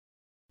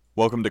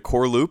Welcome to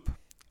Core Loop,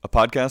 a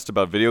podcast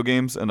about video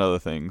games and other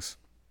things.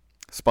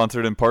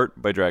 Sponsored in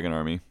part by Dragon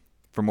Army.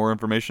 For more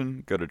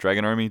information, go to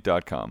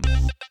dragonarmy.com.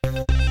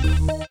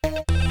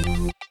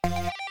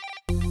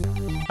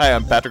 Hi,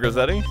 I'm Patrick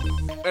Rossetti.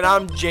 And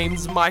I'm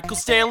James Michael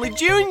Stanley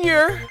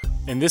Jr.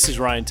 And this is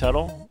Ryan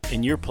Tuttle,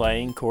 and you're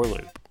playing Core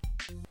Loop.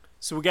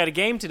 So we got a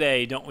game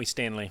today, don't we,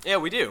 Stanley? Yeah,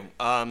 we do.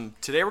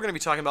 Today we're going to be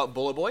talking about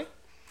Bullet Boy.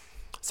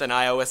 It's an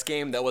iOS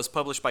game that was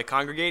published by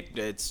Kongregate.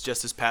 It's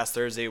just this past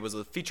Thursday. It was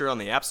a feature on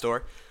the App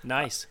Store.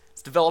 Nice.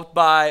 It's developed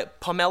by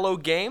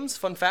Pomelo Games.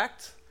 Fun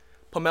fact,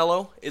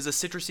 pomelo is a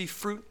citrusy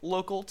fruit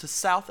local to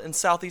South and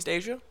Southeast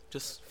Asia.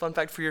 Just fun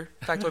fact for your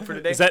factoid for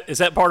today. Is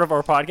that part of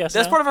our podcast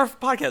That's now? part of our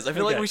podcast. I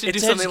feel like we should do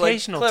something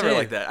like clever too.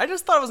 like that. I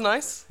just thought it was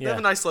nice. Yeah. They have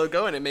a nice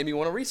logo, and it made me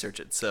want to research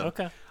it. So,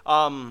 Okay.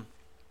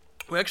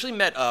 We actually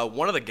met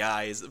one of the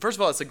guys. First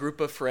of all, it's a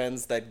group of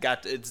friends that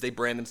they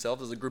brand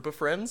themselves as a group of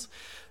friends.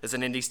 It's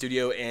an indie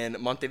studio in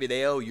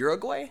Montevideo,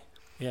 Uruguay.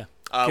 Yeah.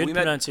 we Good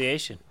met-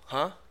 pronunciation.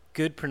 Huh?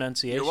 Good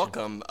pronunciation. You're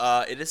welcome.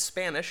 It is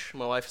Spanish.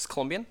 My wife is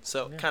Colombian,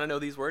 so kind of know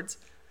these words.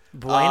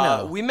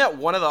 Bueno. We met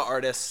one of the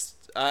artists.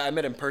 I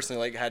met him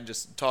personally, had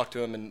just talked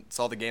to him and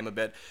saw the game a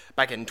bit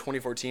back in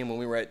 2014 when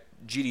we were at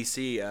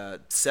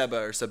GDC,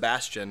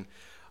 Sebastian.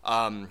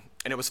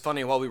 And it was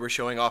funny, while we were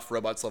showing off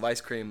Robots Love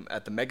Ice Cream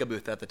at the Mega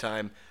Booth at the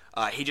time,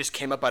 he just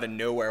came up out of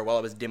nowhere while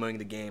I was demoing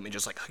the game and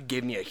just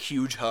gave me a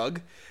huge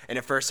hug. And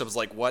at first I was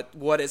like,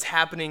 what is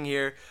happening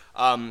here?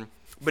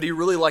 But he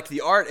really liked the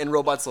art in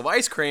Robots Love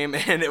Ice Cream,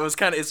 and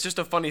it's just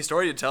a funny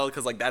story to tell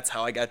because that's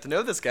how I got to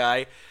know this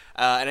guy.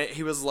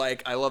 He was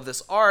like, I love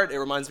this art. It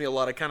reminds me a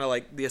lot of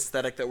the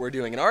aesthetic that we're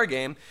doing in our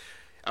game.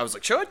 I was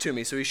like, show it to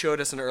me. So he showed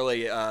us an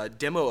early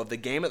demo of the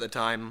game at the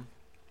time.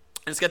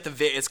 And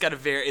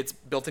it's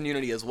built in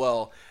Unity as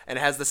well, and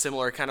it has the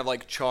similar kind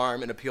of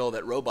charm and appeal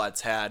that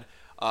Robots had,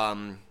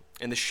 in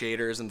the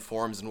shaders and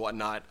forms and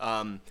whatnot.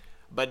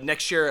 But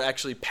next year,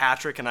 actually,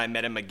 Patrick and I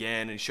met him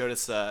again and showed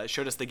us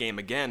the game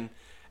again,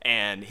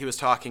 and he was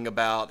talking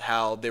about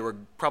how they were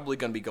probably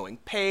going to be going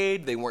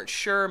paid. They weren't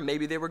sure.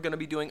 Maybe they were going to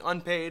be doing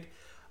unpaid.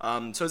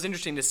 So it's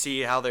interesting to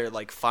see how they're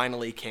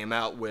finally came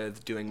out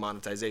with doing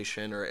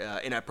monetization or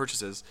in-app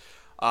purchases.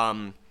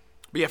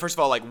 But yeah, first of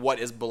all, what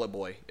is Bullet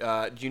Boy?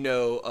 Do you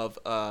know of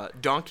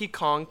Donkey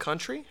Kong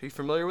Country? Are you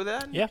familiar with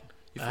that? Yeah.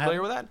 You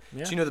familiar with that?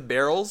 Yeah. Do you know the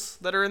barrels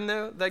that are in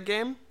that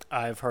game?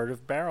 I've heard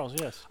of barrels,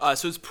 yes.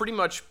 So it's pretty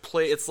much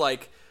it's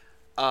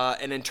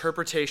an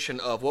interpretation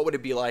of what would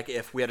it be like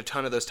if we had a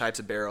ton of those types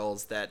of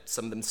barrels that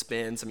some of them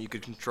spin, some you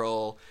could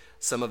control,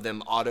 some of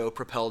them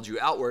auto-propelled you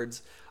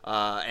outwards,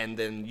 and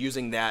then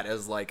using that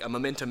as a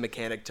momentum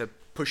mechanic to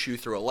push you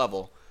through a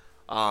level.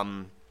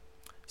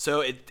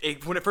 So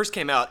when it first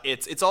came out,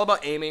 it's all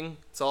about aiming.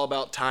 It's all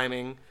about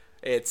timing.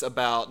 It's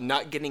about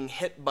not getting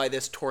hit by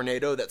this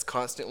tornado that's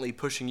constantly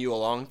pushing you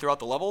along throughout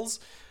the levels.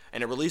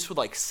 And it released with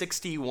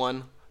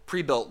 61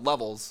 pre-built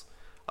levels,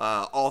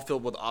 all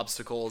filled with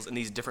obstacles and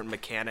these different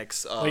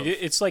mechanics. Wait,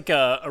 it's like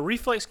a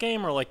reflex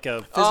game or a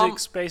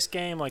physics-based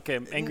game, like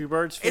an Angry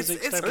Birds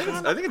physics type of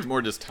game? I think it's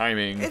more just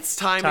timing. It's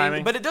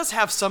timing, but it does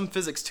have some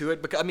physics to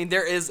it. Because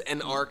there is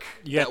an arc.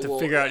 You have to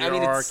figure out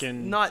your arc,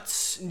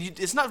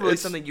 it's not really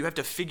something you have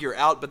to figure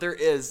out, but there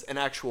is an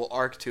actual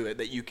arc to it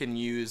that you can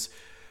use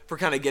for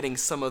kind of getting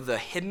some of the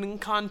hidden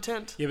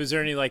content. Yeah, but is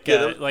there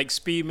any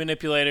speed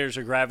manipulators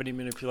or gravity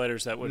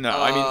manipulators that would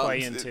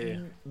play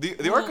into?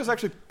 The arc was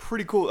actually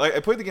pretty cool.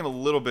 I played the game a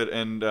little bit,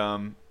 and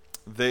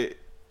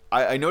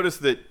I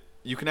noticed that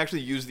you can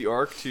actually use the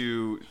arc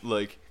to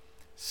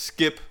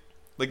skip.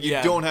 You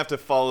don't have to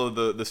follow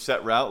the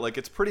set route.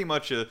 It's pretty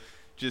much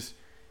it's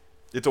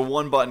a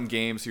one-button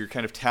game, so you're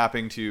kind of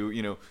tapping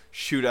to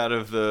shoot out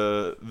of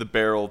the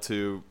barrel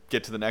to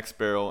get to the next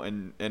barrel,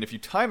 and if you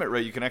time it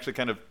right, you can actually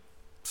kind of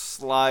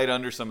slide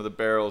under some of the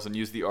barrels and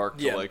use the arc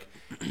to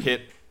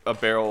hit a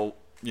barrel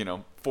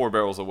 4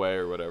 barrels away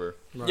or whatever.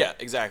 Right. Yeah,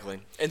 exactly.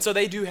 And so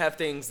they do have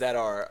things that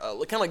are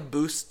kind of like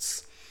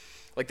boosts.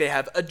 They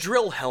have a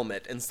drill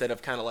helmet instead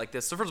of kind of like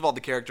this. So first of all, the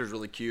character is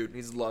really cute.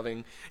 He's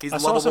loving. He's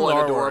lovable and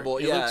adorable.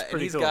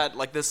 And he's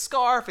got this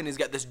scarf, and he's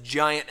got this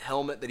giant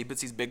helmet that he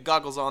puts these big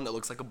goggles on that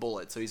looks like a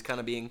bullet. So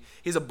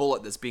he's a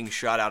bullet that's being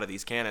shot out of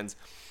these cannons.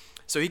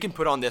 So he can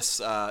put on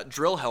this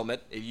drill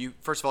helmet.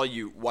 First of all,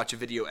 you watch a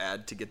video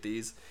ad to get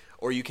these,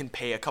 or you can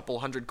pay a couple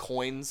hundred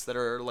coins that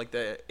are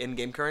the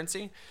in-game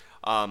currency.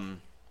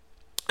 And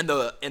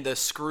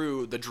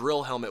the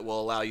drill helmet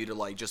will allow you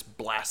to just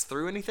blast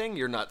through anything.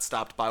 You're not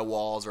stopped by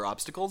walls or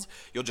obstacles.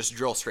 You'll just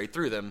drill straight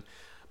through them.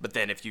 But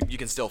then if you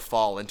can still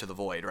fall into the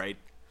void, right?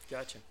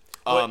 Gotcha.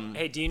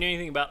 Hey, do you know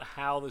anything about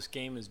how this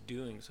game is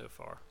doing so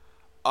far?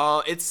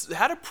 It's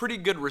had a pretty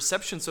good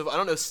reception. So I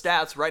don't know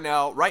stats right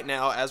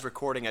now as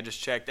recording. I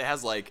just checked. It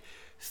has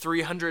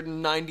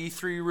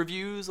 393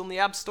 reviews on the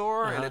App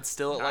Store, and it's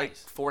still at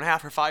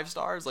 4.5 or 5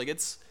 stars.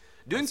 It's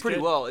doing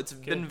pretty well. It's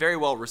been very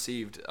well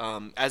received,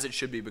 as it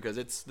should be, because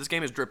this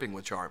game is dripping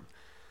with charm.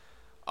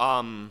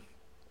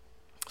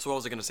 So what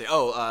was I going to say?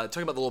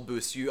 Talking about the little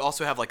boost, you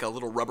also have a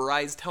little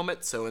rubberized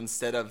helmet. So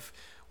instead of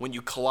when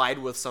you collide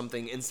with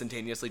something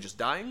instantaneously just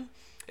dying,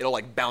 it'll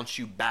like bounce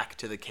you back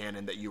to the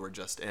canon that you were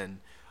just in,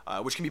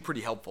 which can be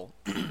pretty helpful.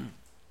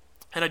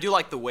 And I do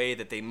like the way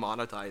that they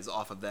monetize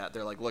off of that.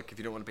 They're like, look, if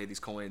you don't want to pay these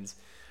coins,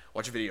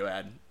 watch a video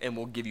ad, and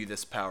we'll give you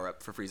this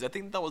power-up for free. I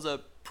think that was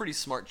a pretty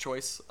smart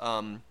choice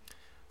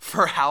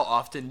for how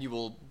often you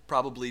will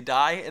probably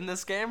die in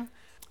this game.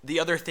 The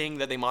other thing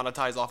that they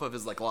monetize off of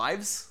is like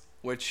lives,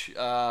 which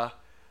I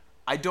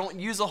don't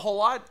use a whole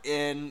lot,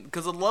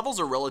 because the levels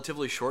are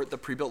relatively short, the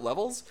pre-built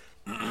levels,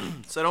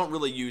 so I don't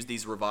really use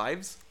these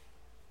revives.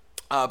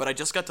 But I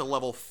just got to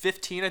level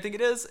 15, I think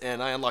it is,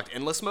 and I unlocked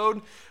Endless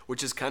Mode,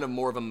 which is kind of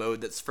more of a mode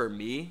that's for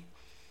me,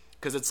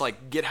 because it's like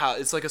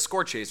it's like a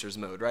Score Chasers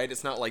mode, right?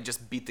 It's not like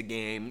just beat the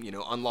game,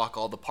 unlock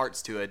all the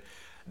parts to it.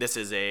 This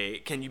is a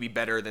can you be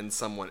better than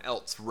someone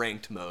else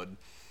ranked mode,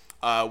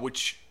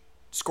 which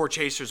Score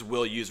Chasers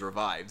will use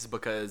revives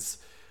because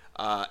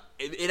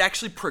it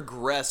actually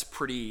progressed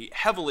pretty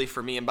heavily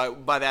for me, and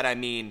by that I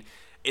mean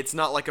it's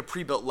not like a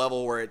pre-built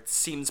level where it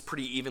seems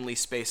pretty evenly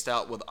spaced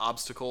out with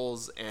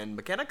obstacles and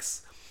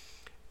mechanics.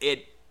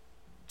 It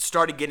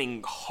started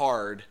getting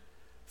hard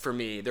for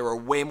me. There were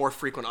way more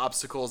frequent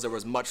obstacles. There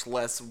was much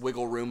less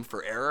wiggle room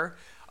for error.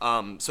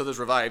 So those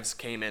revives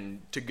came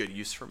in to good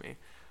use for me.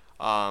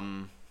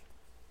 I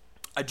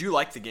do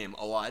like the game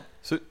a lot.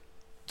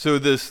 So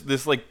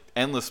this like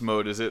endless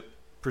mode, is it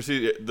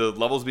the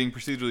levels being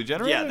procedurally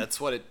generated? Yeah,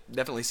 that's what it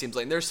definitely seems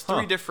like. And there's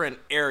 3 different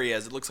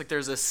areas. It looks like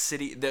there's a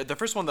city. The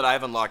first one that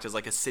I've unlocked is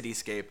like a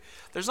cityscape.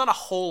 There's not a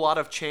whole lot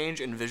of change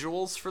in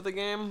visuals for the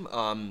game.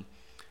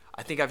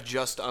 I think I've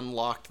just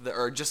unlocked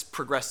just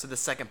progressed to the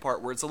second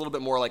part where it's a little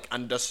bit more like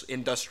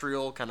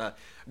industrial, kind of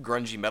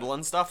grungy metal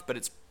and stuff, but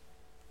it's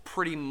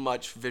pretty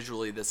much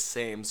visually the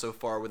same so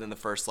far within the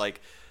first, I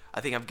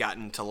think I've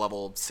gotten to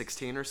level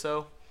 16 or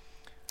so.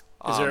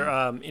 Is there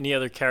any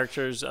other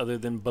characters other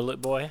than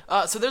Bullet Boy?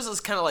 So there's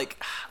this kind of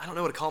I don't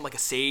know what to call him, like a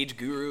sage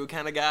guru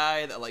kind of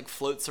guy that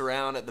floats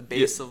around at the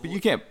base of. But you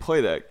can't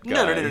play that guy.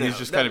 No. He's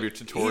just kind of your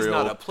tutorial. He's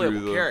not a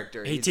playable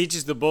character. He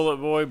teaches the Bullet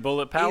Boy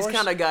bullet powers? He's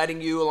kind of guiding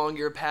you along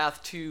your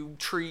path to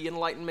tree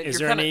enlightenment. Is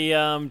there any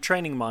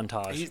training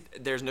montage?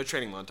 There's no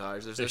training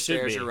montage. There's there no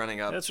stairs be. You're running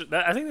up.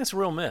 I think that's a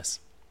real miss.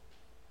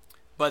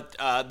 But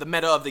the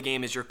meta of the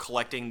game is you're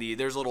collecting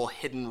there's little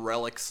hidden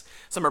relics.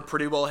 Some are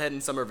pretty well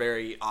hidden, some are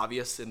very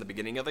obvious in the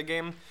beginning of the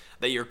game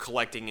that you're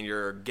collecting, and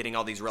you're getting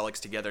all these relics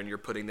together and you're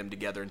putting them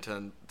together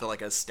into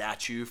like a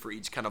statue for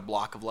each kind of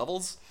block of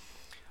levels.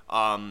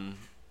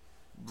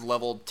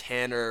 Level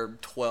 10 or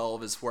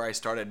 12 is where I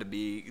started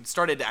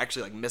to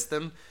actually miss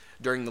them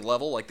during the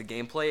level, like the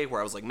gameplay, where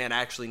I was like, man,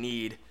 I actually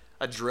need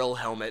a drill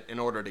helmet in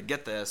order to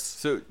get this.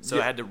 So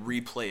I had to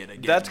replay it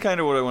again. That's kind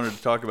of what I wanted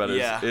to talk about.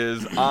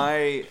 Is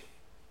I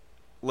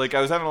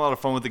was having a lot of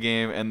fun with the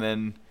game, and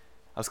then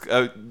I was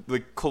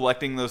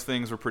collecting those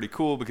things were pretty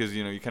cool because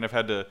you kind of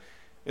had to.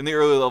 In the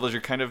early levels,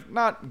 you're kind of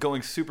not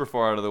going super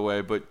far out of the way,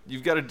 but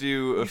you've got to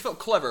do. You felt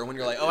clever when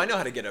you're like, oh, I know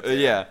how to get up there.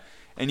 Yeah,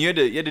 and you had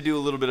to do a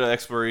little bit of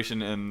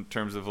exploration in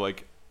terms of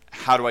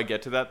how do I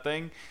get to that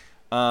thing,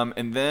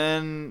 and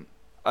then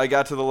I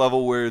got to the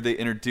level where they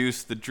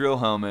introduced the drill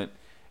helmet,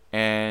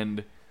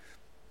 and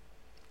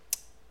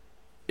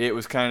it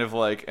was kind of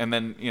and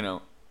then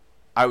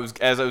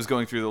as I was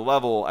going through the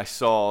level, I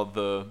saw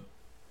the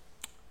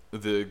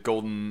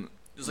golden.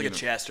 It was like a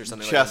chest or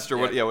something. Chest or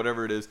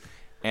whatever it is,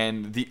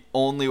 and the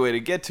only way to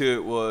get to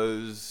it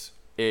was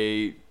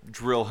a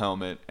drill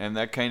helmet, and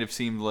that kind of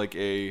seemed like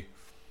a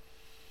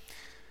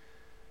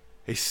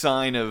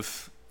sign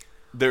of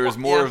there is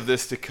more of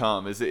this to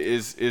come. Is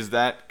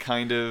that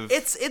kind of?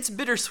 It's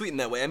bittersweet in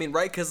that way. I mean,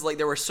 right? Because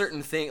there were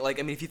certain things.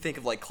 If you think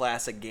of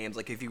classic games,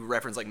 if you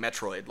reference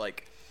Metroid,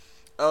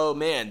 oh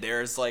man,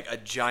 there's a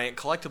giant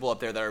collectible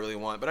up there that I really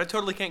want, but I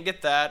totally can't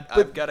get that.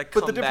 I've got to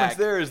come back. But the difference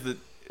there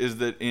is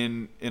that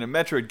in a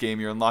Metroid game,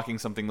 you're unlocking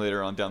something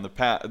later on down the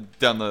path,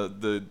 down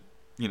the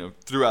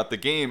throughout the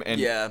game,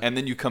 and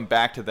then you come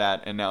back to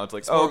that, and now it's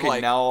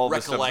now all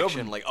this stuff is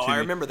open. I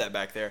remember that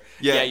back there.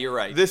 Yeah, you're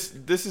right. This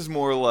is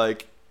more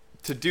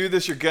to do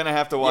this, you're gonna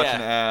have to watch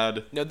an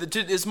ad. No,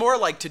 it's more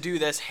to do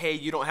this. Hey,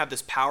 you don't have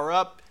this power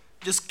up.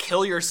 Just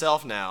kill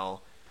yourself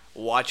now.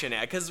 Watch an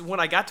ad, because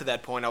when I got to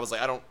that point, I was like,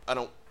 I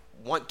don't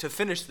want to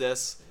finish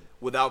this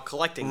without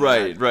collecting.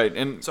 Right,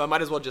 and so I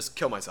might as well just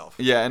kill myself.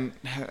 Yeah, and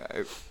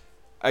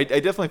I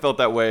definitely felt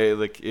that way.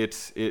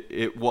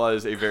 It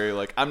was a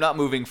very I'm not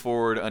moving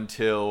forward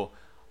until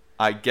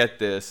I get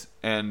this,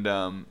 and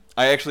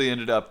I actually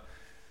ended up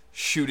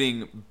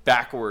shooting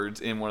backwards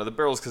in one of the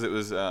barrels because it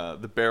was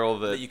the barrel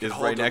that is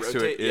right next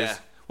to it is. Yeah.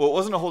 Well, it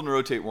wasn't a hold and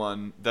rotate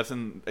one. That's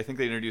in. I think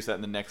they introduced that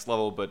in the next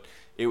level, but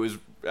it was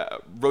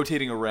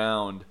rotating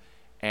around,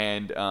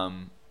 and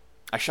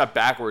I shot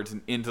backwards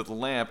and into the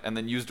lamp, and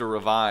then used a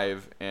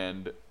revive,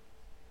 and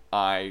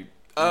I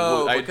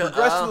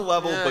progressed in the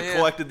level, but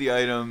collected the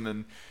item,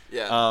 and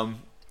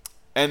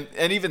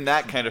and even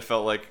that kind of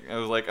felt like I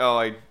was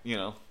I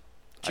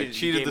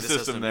cheated the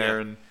system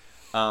there, and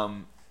so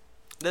I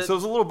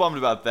was a little bummed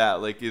about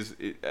that.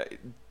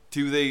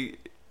 do they?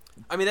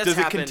 I mean, that's does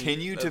it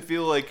continue to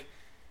feel like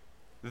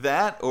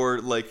that, or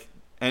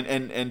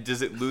And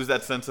does it lose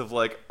that sense of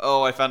like,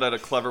 oh, I found out a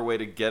clever way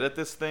to get at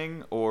this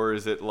thing, or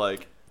is it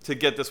like to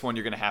get this one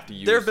you're gonna have to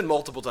use? There have been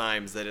multiple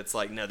times that it's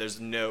like, no, there's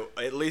no.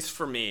 At least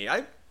for me,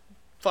 I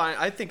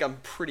think I'm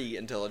pretty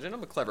intelligent.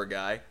 I'm a clever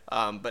guy.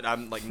 But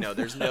I'm like, no,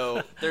 there's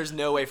no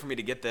way for me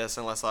to get this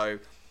unless I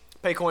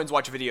pay coins,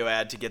 watch a video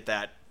ad to get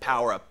that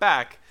power up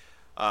back.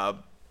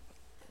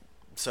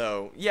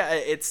 So yeah,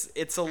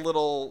 it's a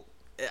little.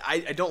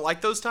 I don't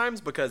like those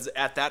times because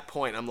at that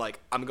point I'm like,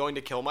 I'm going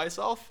to kill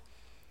myself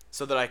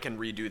so that I can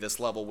redo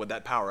this level with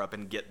that power up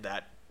and get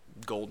that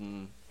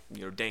golden,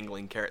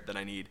 dangling carrot that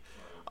I need.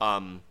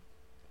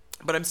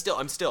 But I'm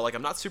still like,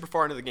 I'm not super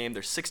far into the game.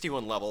 There's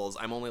 61 levels.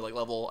 I'm only like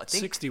level, I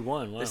think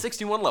 61. Wow. There's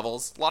 61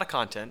 levels, a lot of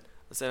content.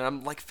 And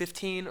I'm like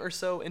 15 or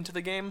so into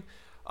the game.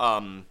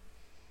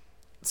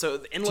 So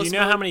the endless. Do you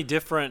know how many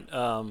different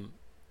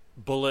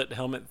bullet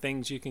helmet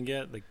things you can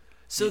get? Like,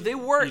 so they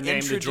were you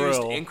named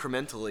introduced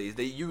incrementally.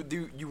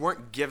 You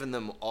weren't given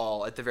them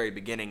all at the very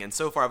beginning, and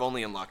so far I've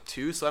only unlocked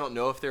 2. So I don't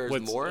know if there's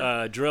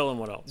more. Drill and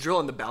what else? Drill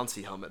and the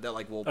bouncy helmet that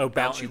like will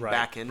bounce you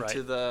back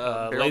into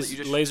the barrel that you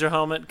just laser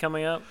helmet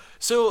coming up.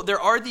 So there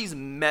are these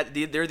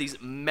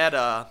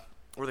meta.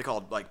 What are they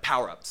called? Like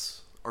power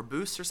ups or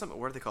boosts or something.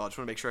 What are they called? I just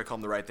want to make sure I call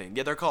them the right thing.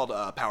 Yeah, they're called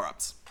power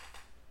ups.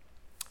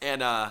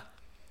 And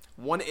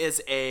one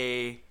is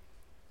a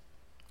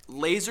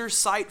laser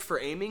sight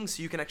for aiming,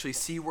 so you can actually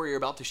see where you're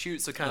about to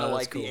shoot. So kind of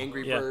like cool. the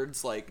Angry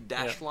Birds like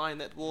dash line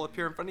that will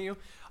appear in front of you.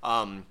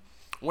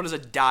 One is a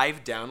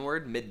dive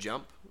downward mid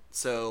jump.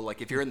 So like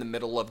if you're in the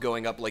middle of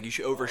going up, like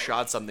you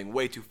overshot something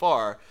way too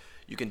far,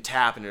 you can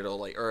tap and it'll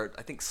like, or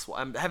I think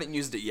I haven't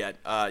used it yet.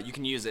 You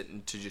can use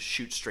it to just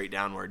shoot straight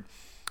downward.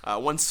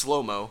 One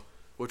slow mo,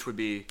 which would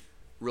be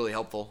really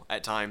helpful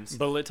at times.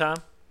 Bullet time,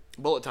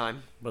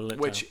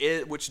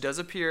 which does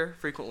appear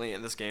frequently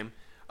in this game.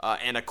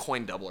 And a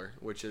coin doubler,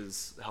 which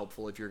is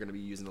helpful if you're going to be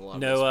using a lot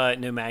of those.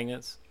 No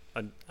magnets.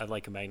 I'd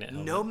like a magnet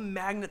helmet. No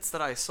magnets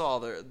that I saw.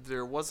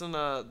 There was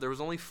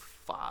only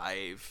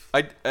 5.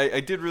 I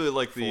did really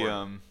like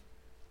the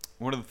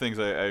one of the things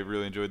I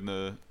really enjoyed in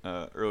the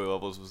early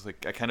levels was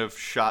like I kind of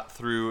shot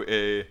through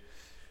it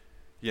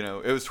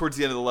was towards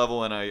the end of the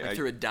level and I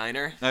through a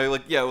diner.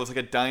 It was like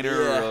a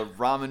diner or a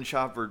ramen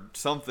shop or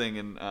something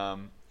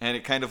and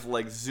it kind of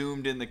like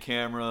zoomed in the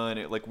camera and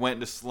it like went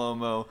into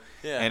slow-mo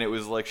and it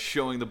was like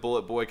showing the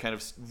bullet boy kind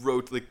of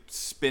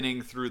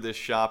spinning through this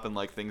shop and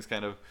like things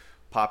kind of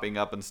popping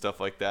up and stuff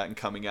like that and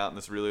coming out in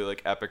this really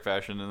like epic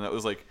fashion, and that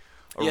was like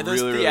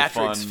those really theatrics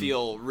fun.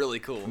 Feel really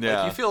cool.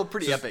 Yeah. Like, you feel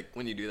pretty epic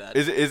when you do that.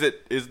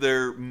 Is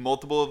there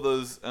multiple of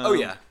those?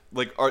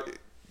 Like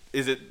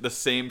is it the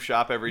same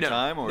shop every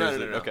time or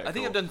is it okay? I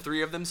think I've done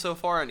 3 of them so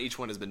far and each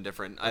one has been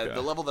different. Okay.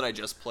 The level that I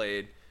just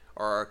played,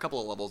 or a couple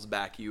of levels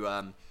back, you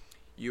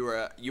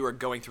were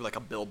going through like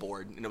a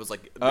billboard and it was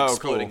like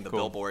exploding the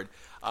billboard.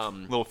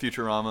 Little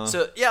Futurama.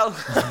 So yeah,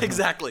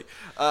 exactly.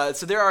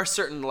 So there are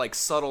certain like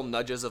subtle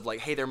nudges of like,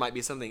 hey, there might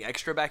be something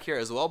extra back here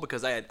as well,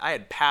 because I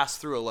had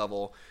passed through a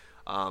level,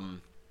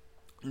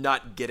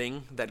 not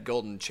getting that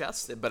golden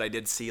chest, but I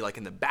did see like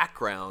in the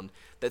background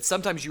that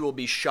sometimes you will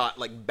be shot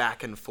like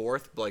back and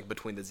forth like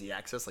between the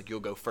Z-axis, like you'll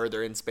go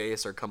further in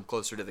space or come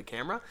closer to the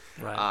camera.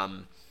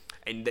 Right.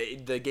 And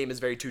the game is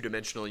very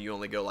two-dimensional. You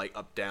only go like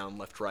up, down,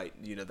 left, right.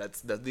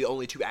 That's the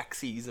only 2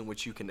 axes in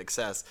which you can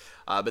access.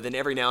 But then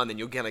every now and then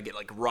you'll kind of get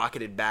like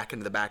rocketed back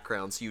into the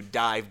background. So you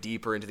dive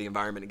deeper into the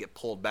environment and get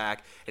pulled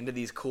back into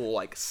these cool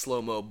like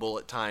slow-mo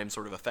bullet time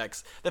sort of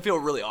effects that feel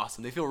really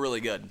awesome. They feel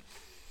really good.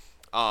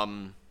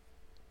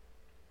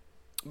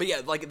 But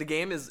yeah, like the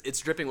game it's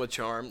dripping with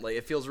charm. Like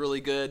it feels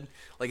really good.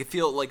 Like it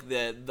feels like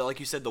the like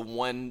you said, the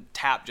one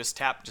tap, just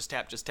tap.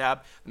 The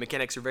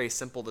mechanics are very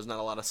simple. There's not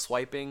a lot of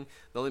swiping.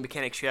 The only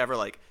mechanics you have are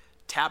like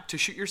tap to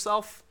shoot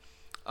yourself.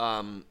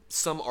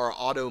 Some are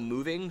auto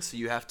moving, so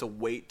you have to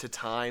wait to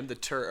time the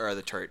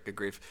turret. Good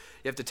grief!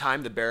 You have to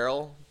time the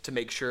barrel to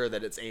make sure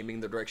that it's aiming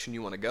the direction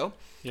you want to go.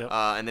 Yep.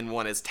 And then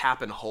one is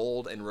tap and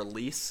hold and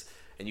release.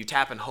 And you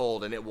tap and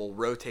hold, and it will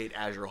rotate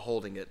as you're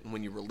holding it. And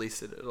when you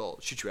release it, it'll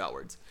shoot you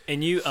outwards.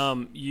 And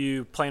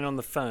you playing on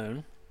the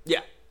phone? Yeah.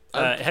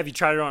 Have you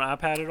tried it on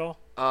iPad at all?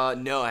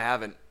 No, I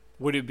haven't.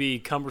 Would it be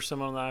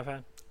cumbersome on the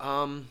iPad?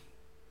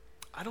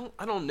 I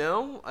don't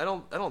know. I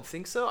don't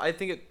think so. I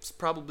think it's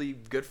probably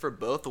good for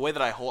both. The way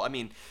that I hold, I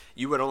mean,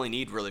 you would only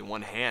need really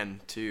one hand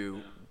to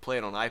play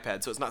it on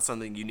iPad, so it's not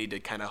something you need to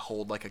kind of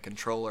hold like a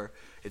controller.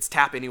 It's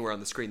tap anywhere on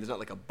the screen. There's not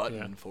like a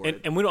button for it.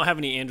 And we don't have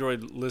any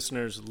Android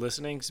listeners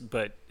listening,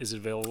 but is it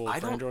available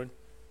for Android?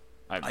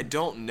 I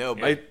don't know.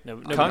 But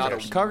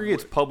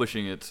Congregate's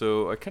publishing it,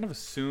 so I kind of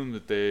assume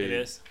that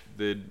they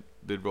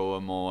did roll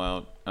them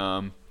all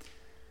out.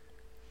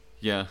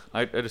 Yeah,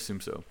 I'd assume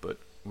so, but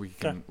we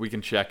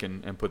can check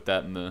and put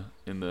that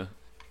in the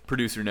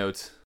producer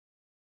notes.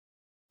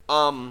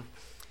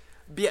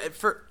 Yeah,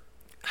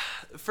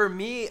 for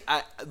me,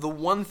 the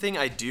one thing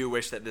I do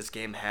wish that this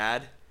game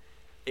had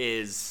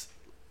is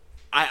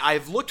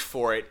I've looked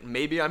for it.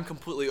 Maybe I'm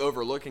completely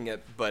overlooking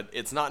it, but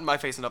it's not in my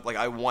face enough. Like,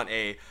 I want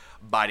a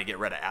buy to get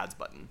rid of ads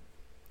button.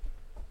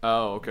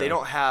 Oh, okay. They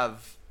don't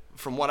have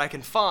from what I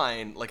can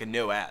find, like a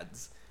no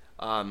ads.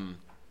 And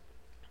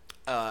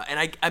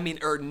I mean,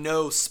 or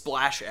no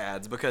splash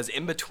ads, because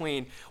in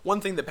between,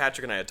 one thing that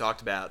Patrick and I had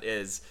talked about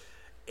is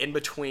in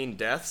between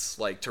deaths,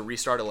 like to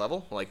restart a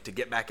level, like to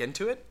get back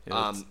into it,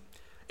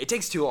 it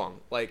takes too long.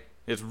 Like,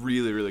 it's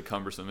really, really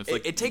cumbersome. It's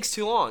like it takes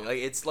too long. Like,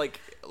 it's like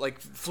we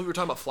were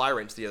talking about Fly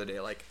Wrench the other day.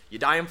 Like, you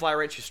die in Fly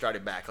Wrench, you start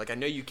it back. Like, I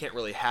know you can't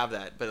really have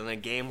that, but in a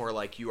game where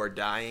like you are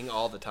dying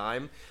all the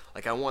time,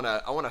 like I want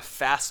a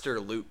faster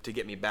loop to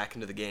get me back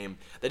into the game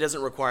that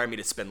doesn't require me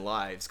to spend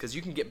lives, because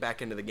you can get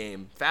back into the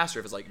game faster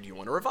if it's like, do you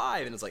want to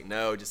revive? And it's like,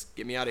 no, just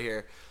get me out of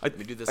here. Let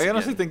me do this. I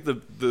honestly think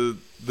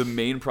the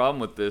main problem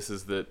with this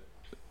is that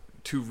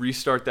to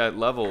restart that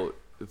level,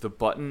 the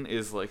button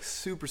is like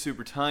super,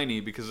 super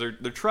tiny, because they're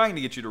trying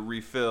to get you to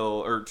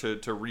refill or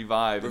to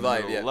revive in the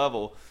middle of the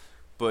level,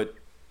 but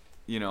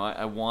you know,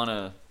 I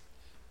wanna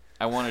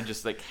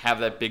just like have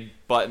that big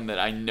button that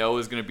I know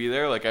is gonna be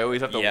there. Like, I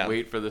always have to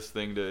wait for this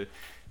thing to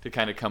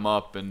kind of come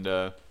up, and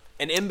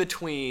in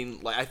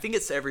between, like, I think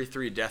it's every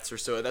 3 deaths or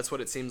so. That's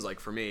what it seems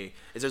like for me.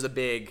 Is there's a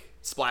big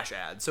splash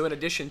ad. So in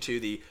addition to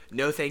the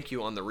no thank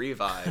you on the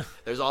revive,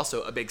 there's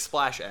also a big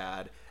splash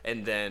ad,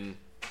 and then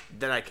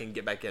I can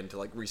get back in to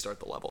like restart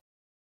the level.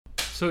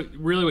 So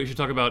really what you should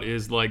talk about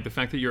is like the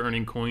fact that you're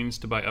earning coins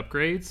to buy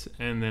upgrades,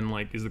 and then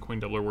like, is the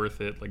coin doubler worth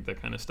it, like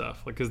that kind of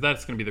stuff, like, because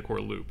that's going to be the core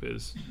loop,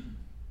 is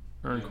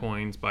earn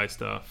coins, buy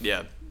stuff.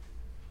 Yeah.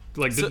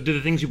 Like, do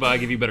the things you buy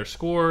give you better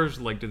scores?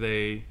 Like, do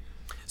they,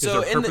 is there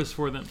a purpose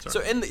for them? Sorry.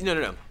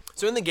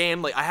 So in the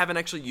game, like, I haven't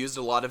actually used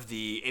a lot of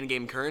the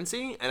in-game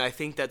currency, and I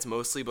think that's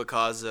mostly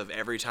because of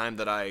every time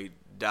that I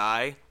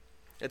die,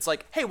 it's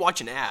like, hey,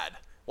 watch an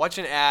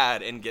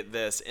ad and get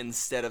this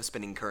instead of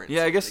spending currency.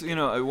 Yeah, I guess, you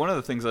know, one of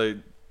the things I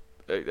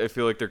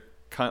feel like they're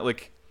kind of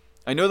like,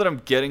 I know that I'm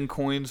getting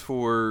coins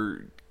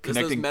for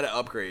connecting those meta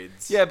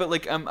upgrades. Yeah, but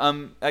like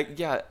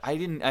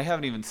I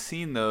haven't even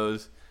seen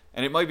those,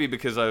 and it might be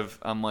because I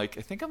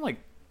think I'm like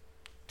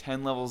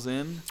 10 levels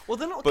in. Well,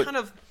 they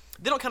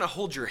don't kind of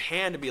hold your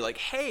hand and be like,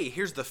 hey,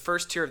 here's the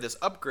first tier of this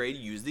upgrade,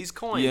 use these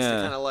coins to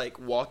kind of like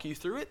walk you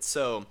through it.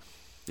 So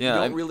you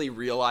don't really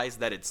realize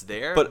that it's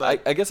there. But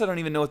I guess I don't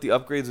even know what the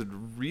upgrades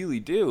would really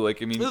do.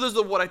 Like, I mean, those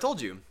are what I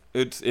told you.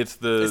 It's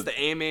the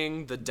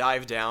aiming, the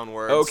dive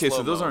downward. Oh, okay,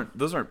 so those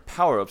aren't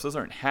power ups. Those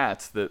aren't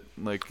hats that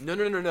like.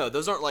 No.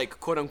 Those aren't like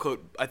quote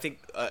unquote. I think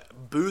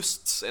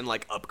boosts and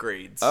like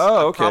upgrades.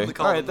 Oh, okay. I'm probably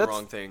calling them the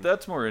wrong thing.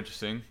 That's more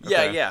interesting.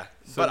 Yeah, Okay. yeah.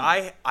 So, but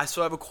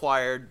I've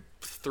acquired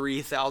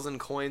 3,000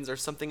 coins or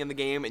something in the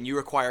game, and you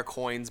acquire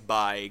coins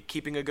by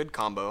keeping a good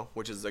combo,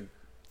 which is a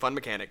fun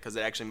mechanic because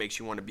it actually makes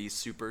you want to be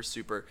super,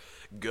 super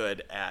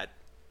good at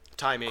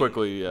timing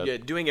quickly. Yeah,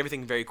 doing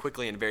everything very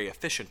quickly and very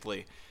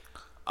efficiently.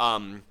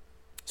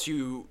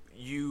 So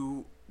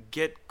you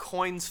get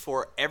coins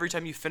for every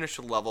time you finish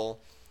a level,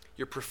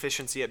 your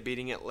proficiency at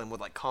beating it, and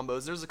with like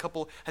combos. There's a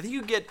couple. I think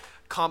you get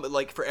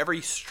like for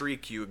every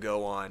streak you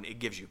go on, it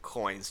gives you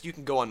coins. You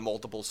can go on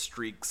multiple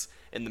streaks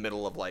in the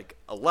middle of like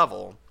a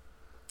level.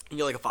 You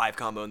get like a 5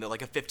 combo, and then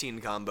like a 15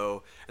 combo,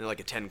 and then like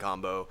a 10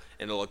 combo,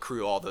 and it'll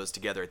accrue all those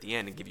together at the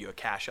end and give you a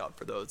cash out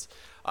for those.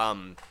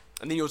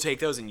 And then you'll take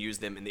those and use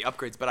them in the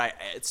upgrades. But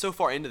it's so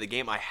far into the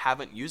game, I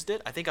haven't used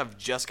it. I think I've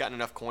just gotten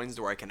enough coins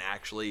to where I can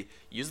actually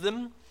use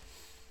them.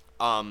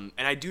 And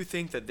I do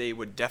think that they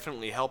would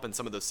definitely help in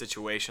some of those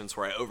situations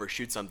where I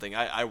overshoot something.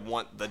 I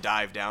want the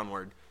dive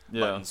downward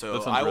button. So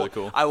that sounds really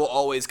cool. I will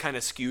always kind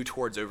of skew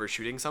towards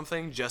overshooting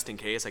something just in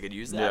case I could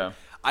use that. Yeah.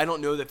 I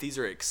don't know that these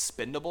are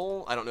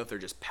expendable. I don't know if they're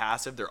just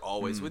passive. They're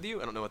always with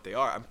you. I don't know what they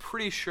are. I'm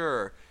pretty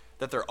sure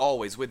that they're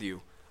always with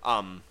you.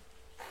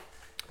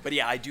 But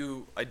yeah, I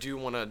do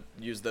want to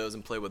use those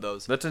and play with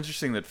those. That's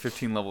interesting that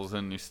 15 levels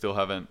in, you still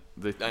haven't.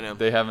 I know.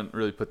 They haven't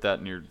really put that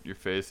in your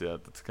face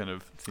yet. That's kind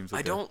of seems like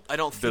I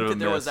don't think that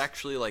there was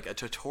actually like a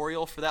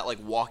tutorial for that, like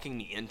walking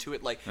me into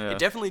it. Like it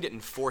definitely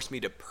didn't force me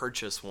to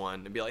purchase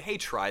one and be like, hey,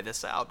 try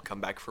this out, come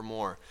back for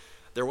more.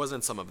 There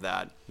wasn't some of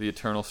that. The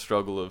eternal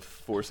struggle of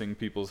forcing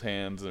people's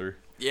hands or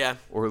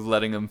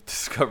letting them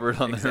discover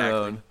it on their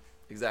own.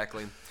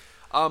 Exactly.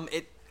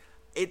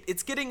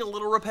 It's getting a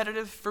little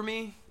repetitive for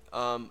me.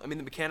 I mean,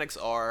 the mechanics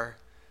are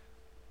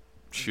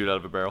shoot out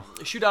of a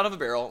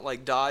barrel,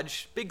 like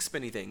dodge big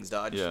spinny things,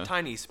 dodge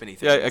tiny spinny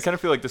things. Yeah, I kind of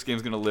feel like this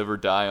game's gonna live or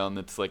die on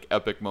its like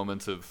epic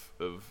moments of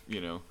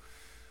you know,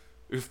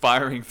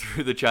 firing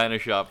through the china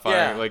shop,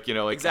 like, you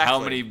know, like exactly.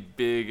 How many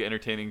big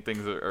entertaining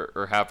things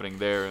are happening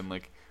there, and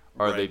like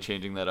are they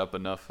changing that up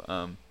enough?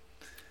 And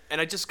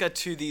I just got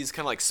to these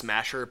kind of like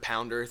smasher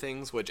pounder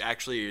things, which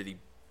actually are the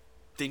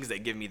things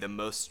that give me the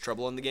most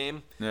trouble in the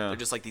game. Yeah. They're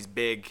just like these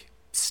big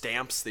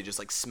stamps. They just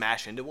like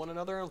smash into one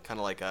another, kind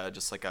of like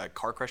just like a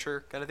car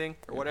crusher kind of thing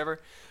or whatever.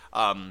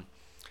 And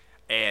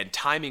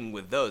timing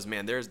with those,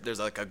 man, there's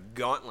like a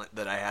gauntlet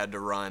that I had to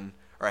run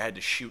or I had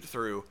to shoot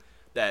through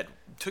that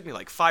took me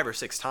like 5 or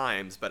 6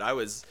 times, but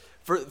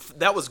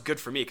that was good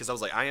for me because I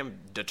was like, I am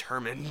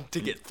determined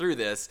to get through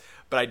this.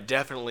 But I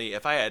definitely,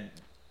 if I had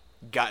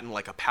gotten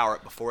like a power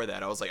up before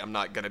that, I was like, I'm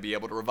not gonna be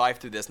able to revive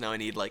through this. Now I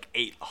need like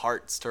 8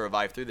 hearts to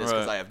revive through this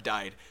because I have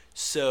died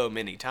so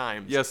many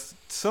times. Yes,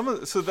 so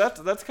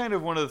that's kind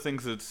of one of the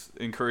things that's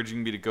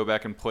encouraging me to go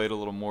back and play it a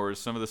little more. Is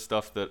some of the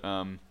stuff that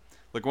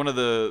like one of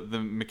the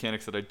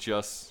mechanics that I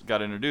just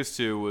got introduced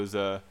to was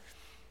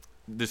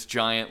this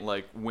giant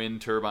like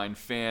wind turbine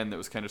fan that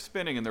was kind of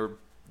spinning, and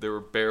there were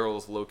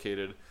barrels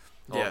located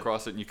all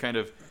across it, and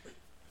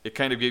it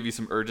kind of gave you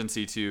some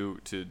urgency to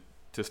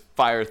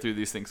fire through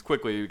these things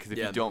quickly, because if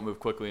you don't move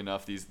quickly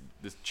enough,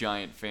 this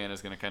giant fan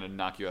is going to kind of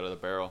knock you out of the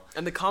barrel.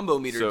 And the combo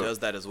meter does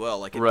that as well.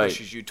 Like it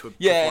pushes you to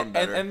perform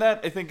better. And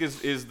that I think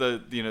is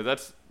the, you know,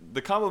 that's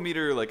the combo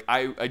meter. Like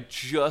I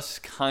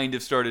just kind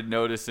of started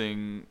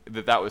noticing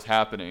that was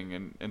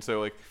happening, and so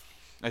like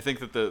I think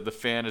that the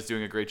fan is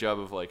doing a great job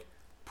of like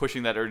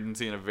pushing that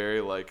urgency in a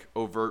very like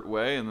overt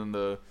way, and then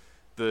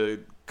the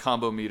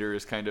combo meter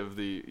is kind of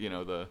the, you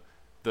know,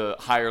 the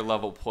higher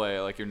level play.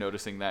 Like you're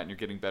noticing that and you're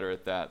getting better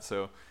at that.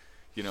 So,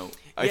 you know,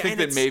 I think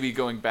that maybe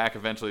going back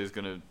eventually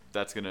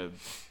that's gonna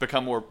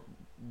become more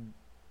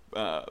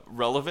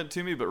relevant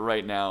to me. But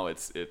right now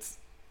it's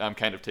I'm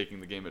kind of taking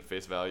the game at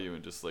face value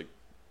and just like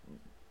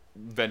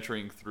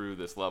venturing through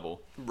this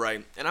level.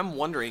 Right. And I'm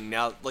wondering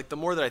now, like the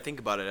more that I think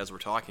about it as we're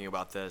talking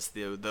about this,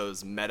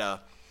 those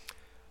meta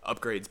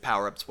upgrades,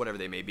 power-ups, whatever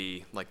they may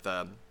be, like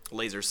the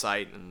laser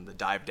sight and the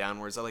dive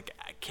downwards, like,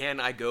 can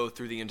I go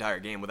through the entire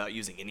game without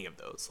using any of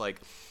those?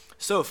 Like,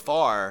 so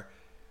far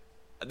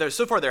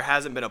there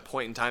hasn't been a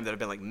point in time that I've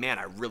been like, man,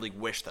 I really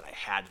wish that I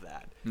had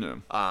that.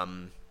 No.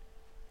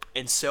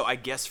 And so I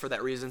guess for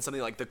that reason,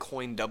 something like the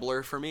coin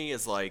doubler for me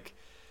is like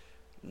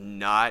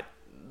not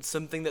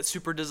something that's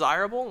super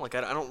desirable. Like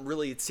I don't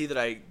really see that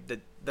I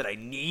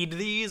need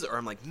these, or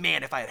I'm like,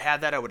 man, if I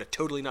had that, I would have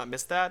totally not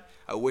missed that.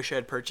 I wish I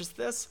had purchased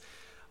this.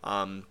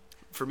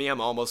 For me,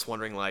 I'm almost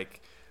wondering,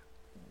 like,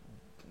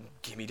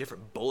 give me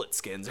different bullet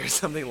skins or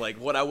something, like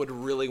what I would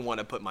really want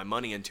to put my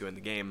money into in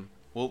the game.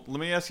 Well, let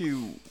me ask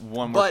you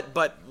one more.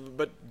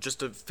 But just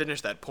to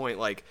finish that point,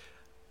 like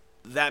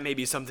that may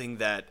be something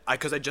that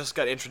because I just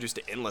got introduced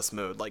to endless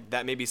mode, like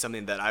that may be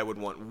something that I would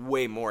want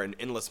way more in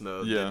endless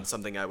mode than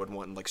something I would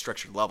want in like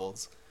structured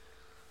levels.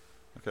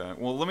 Okay.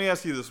 Well, let me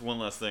ask you this one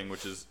last thing,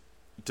 which is,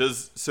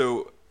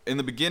 so in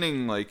the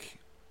beginning, like,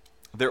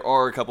 there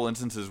are a couple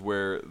instances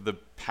where the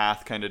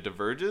path kind of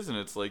diverges, and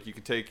it's like you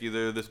could take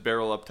either this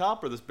barrel up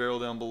top or this barrel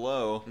down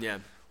below. Yeah.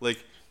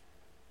 Like,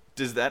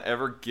 does that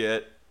ever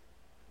get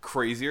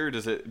crazier?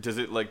 Does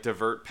it like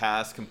divert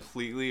past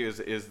completely? Is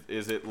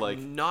it like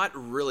not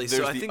really?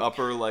 There's so I think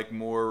upper like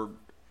more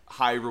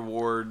high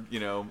reward, you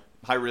know,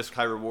 high risk,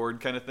 high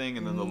reward kind of thing,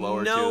 and then the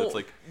lower tier that's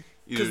like.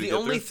 Because the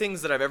only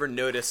things that I've ever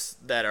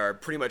noticed that are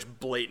pretty much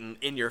blatant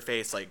in your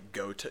face, like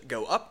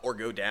go up or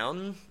go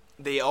down,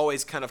 they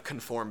always kind of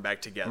conform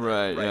back together.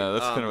 Right. Yeah,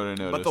 that's kind of what I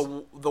noticed.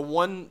 But the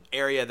one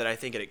area that I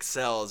think it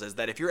excels is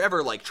that if you're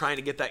ever like trying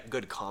to get that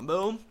good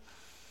combo,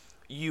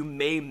 you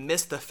may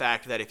miss the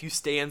fact that if you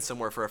stay in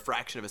somewhere for a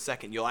fraction of a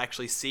second, you'll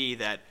actually see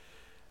that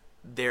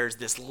there's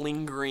this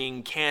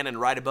lingering cannon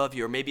right above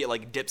you, or maybe it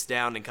like dips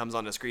down and comes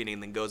on the screen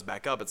and then goes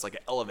back up. It's like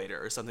an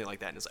elevator or something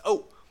like that, and it's like,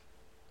 oh,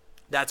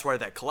 that's where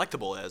that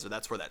collectible is, or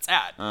that's where that's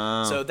at.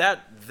 So that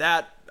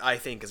I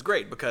think is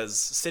great, because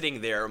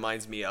sitting there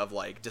reminds me of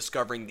like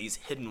discovering these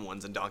hidden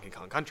ones in Donkey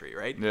Kong Country,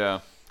 right?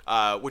 Yeah.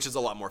 Which is a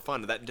lot more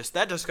fun.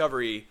 That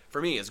discovery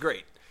for me is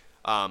great.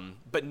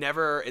 But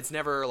it's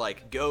never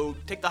like go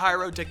take the high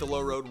road, take the low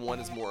road. One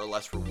is more or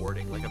less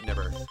rewarding. Like I've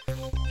never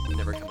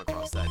come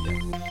across that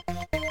yet.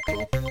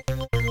 Cool.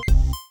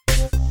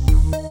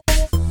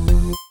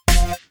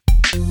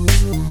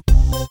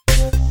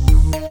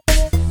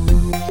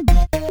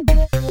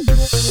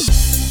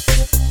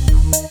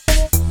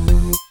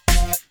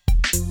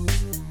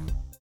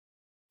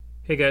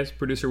 Hey guys,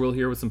 producer Will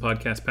here with some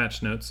podcast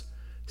patch notes.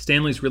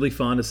 Stanley's really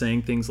fond of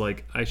saying things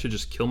like, I should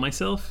just kill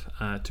myself.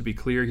 To be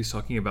clear, he's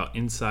talking about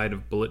inside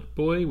of Bullet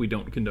Boy. We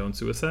don't condone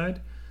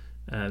suicide.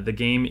 The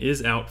game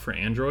is out for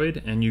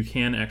Android, and you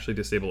can actually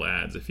disable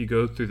ads. If you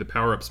go through the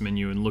power-ups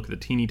menu and look at the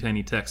teeny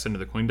tiny text under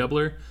the coin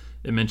doubler,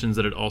 it mentions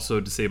that it also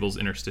disables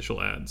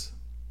interstitial ads.